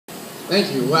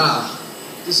Thank you. Wow.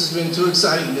 This has been 2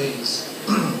 exciting days.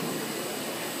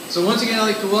 So once again, I'd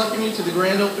like to welcome you to the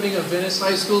grand opening of Venice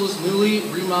High School's newly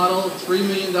remodeled $3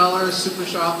 million Super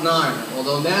Shop 9.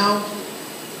 Although now,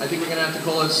 I think we're going to have to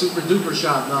call it Super Duper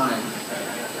Shop 9.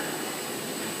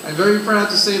 I'm very proud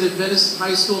to say that Venice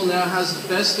High School now has the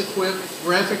best equipped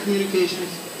graphic communication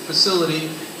facility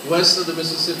west of the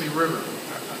Mississippi River.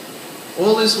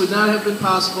 All this would not have been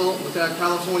possible without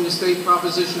California State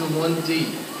Proposition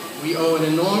 1D. We owe an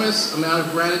enormous amount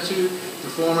of gratitude to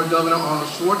former Governor Arnold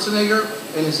Schwarzenegger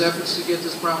and his efforts to get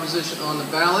this proposition on the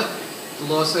ballot, the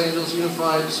Los Angeles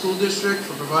Unified School District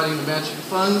for providing the matching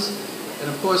funds, and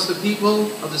of course the people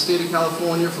of the state of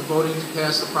California for voting to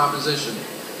pass the proposition.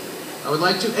 I would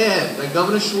like to add that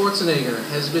Governor Schwarzenegger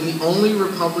has been the only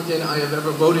Republican I have ever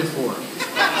voted for.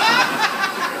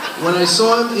 When I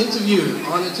saw him interviewed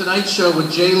on The Tonight Show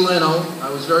with Jay Leno, I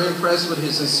was very impressed with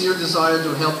his sincere desire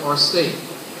to help our state.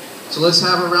 So let's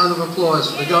have a round of applause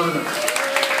for the governor.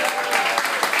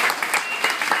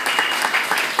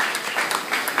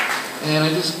 And I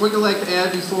just quickly like to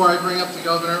add before I bring up the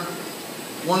governor,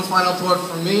 one final thought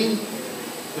from me.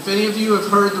 If any of you have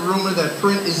heard the rumor that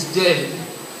print is dead,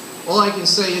 all I can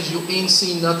say is you ain't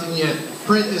seen nothing yet.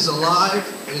 Print is alive,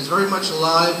 it is very much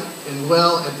alive and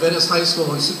well at Venice High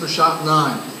School in Super Shop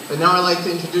 9. But now I'd like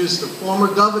to introduce the former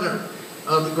governor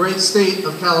of the great state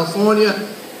of California,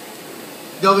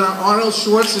 Governor Arnold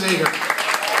Schwarzenegger.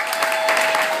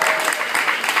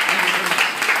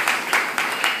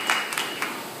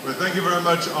 Well, thank you very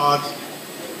much, Art,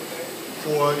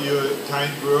 for your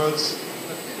kind words,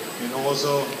 and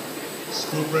also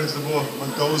School Principal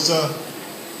Mendoza.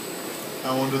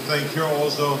 I want to thank her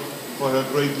also for her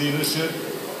great leadership,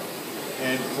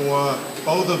 and for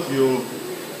both of you,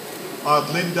 Art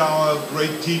Lindauer,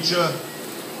 great teacher,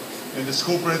 and the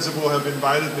school principal have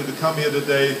invited me to come here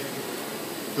today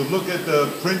to look at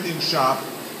the printing shop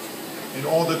and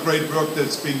all the great work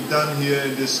that's being done here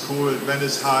in this school at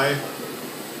Venice High.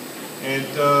 And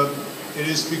it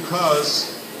is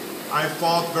because I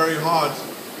fought very hard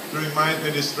during my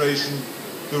administration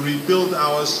to rebuild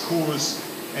our schools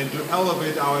and to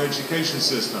elevate our education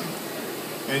system.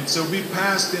 And so we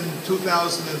passed in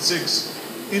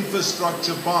 2006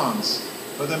 infrastructure bonds,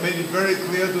 but I made it very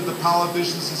clear to the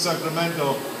politicians in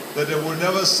Sacramento that they will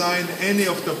never sign any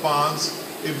of the bonds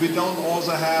if we don't also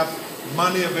have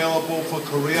money available for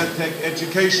career tech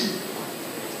education.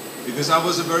 Because I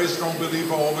was a very strong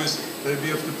believer always that we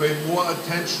have to pay more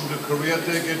attention to career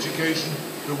tech education,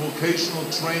 to vocational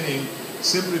training,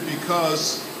 simply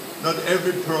because not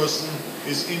every person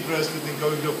is interested in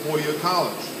going to a four-year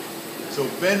college. So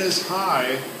Venice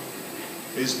High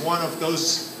is one of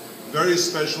those very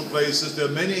special places. There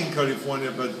are many in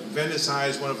California, but Venice High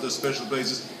is one of those special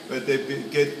places where they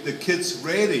get the kids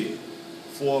ready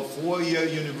for a four-year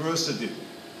university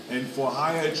and for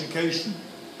higher education.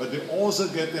 But they also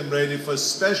get them ready for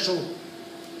special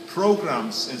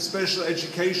programs and special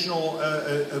educational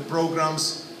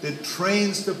programs that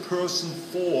trains the person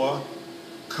for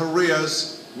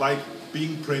careers like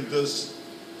being printers.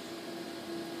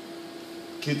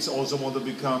 Kids also want to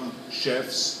become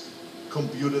chefs,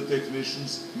 computer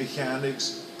technicians,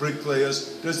 mechanics,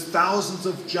 bricklayers. There's thousands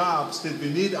of jobs that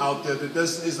we need out there that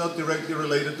is not directly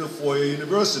related to a four-year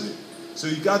university. So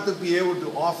you got to be able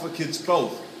to offer kids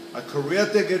both a career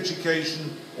tech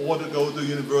education or to go to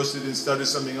university and study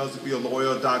something else, to be a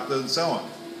lawyer, a doctor, and so on.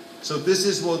 So this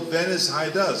is what Venice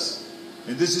High does.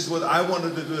 And this is what I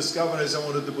wanted to do as governor, is I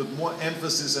wanted to put more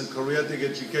emphasis on career tech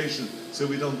education so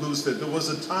we don't lose that. There was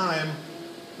a time,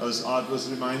 as Art was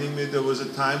reminding me, there was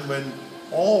a time when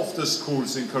all of the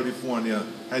schools in California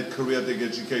had career tech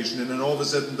education, and then all of a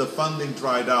sudden the funding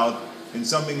dried out and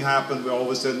something happened where all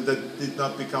of a sudden that did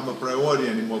not become a priority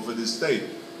anymore for this state.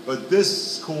 But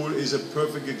this school is a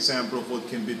perfect example of what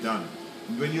can be done.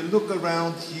 And when you look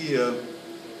around here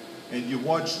and you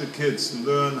watch the kids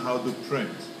learn how to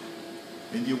print,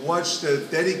 and you watch the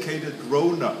dedicated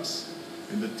grown-ups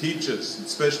and the teachers,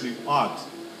 especially Art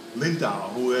Lindauer,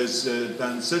 who has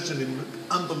done such an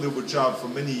unbelievable job for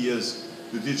many years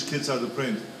to teach kids how to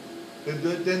print, and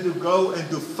then to go and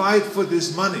to fight for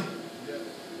this money.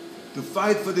 To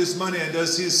fight for this money, and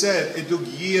as he said, it took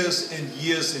years and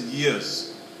years and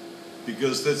years,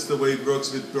 because that's the way it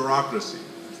works with bureaucracy.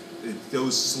 It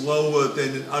goes slower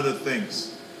than in other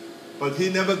things. But he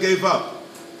never gave up.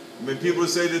 When people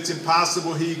say that it's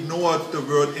impossible, he ignored the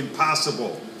word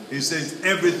impossible. He says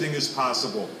everything is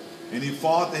possible. And he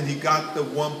fought and he got the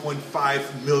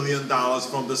 $1.5 million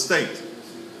from the state.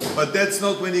 But that's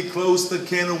not when he closed the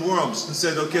can of worms and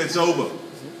said, okay, it's over.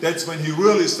 That's when he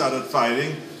really started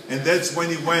fighting. And that's when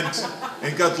he went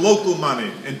and got local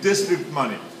money and district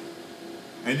money.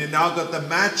 And you now got the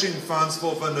matching funds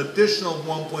for an additional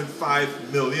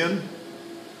 $1.5 million.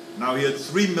 Now he had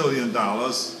 $3 million.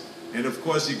 And of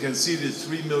course you can see this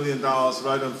 $3 million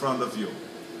right in front of you.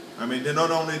 I mean, not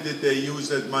only did they use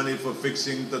that money for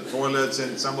fixing the toilets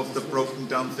and some of the broken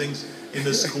down things in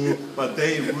the school, but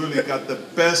they really got the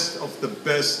best of the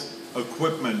best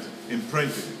equipment in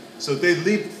printing. So they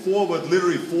leaped forward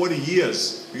literally 40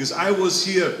 years, because I was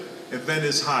here at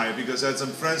Venice High, because I had some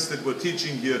friends that were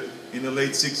teaching here in the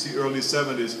late 60s, early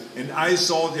 70s, and I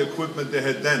saw the equipment they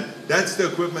had then. That's the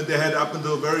equipment they had up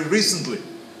until very recently.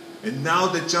 And now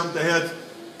they jumped ahead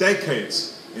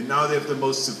decades. And now they have the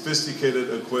most sophisticated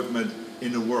equipment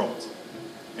in the world.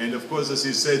 And of course, as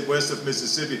you said, west of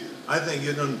Mississippi, I think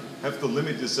you don't have to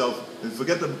limit yourself and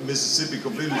forget the Mississippi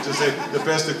completely, just say the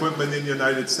best equipment in the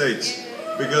United States.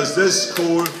 Because this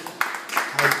school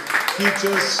had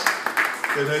teachers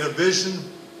that had a vision,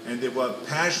 and they were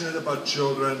passionate about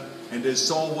children, and they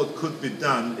saw what could be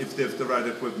done if they have the right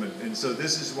equipment. And so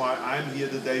this is why I'm here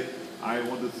today. I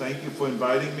want to thank you for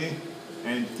inviting me,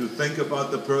 and to think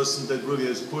about the person that really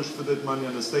has pushed for that money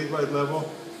on a statewide level.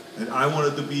 And I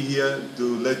wanted to be here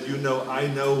to let you know I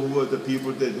know who are the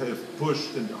people that have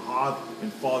pushed and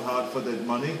fought hard for that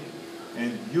money.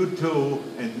 And you too,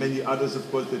 and many others, of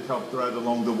course, that helped right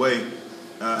along the way,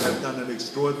 have done an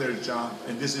extraordinary job.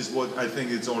 And this is what I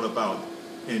think it's all about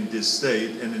in this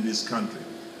state and in this country.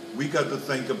 We got to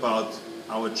think about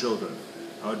our children.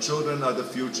 Our children are the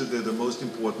future. They're the most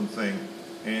important thing.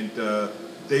 And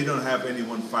they don't have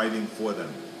anyone fighting for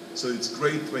them. So it's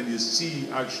great when you see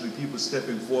actually people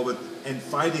stepping forward and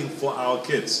fighting for our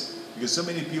kids. Because so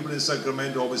many people in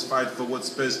Sacramento always fight for what's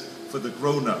best for the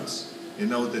grown-ups. You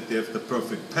know, that they have the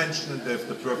perfect pension, and they have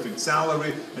the perfect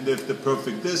salary, and they have the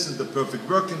perfect this, and the perfect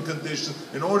working conditions,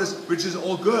 and all this, which is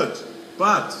all good.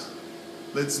 But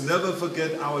let's never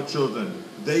forget our children.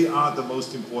 They are the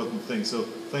most important thing. So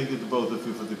thank you to both of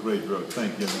you for the great work.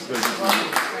 Thank you.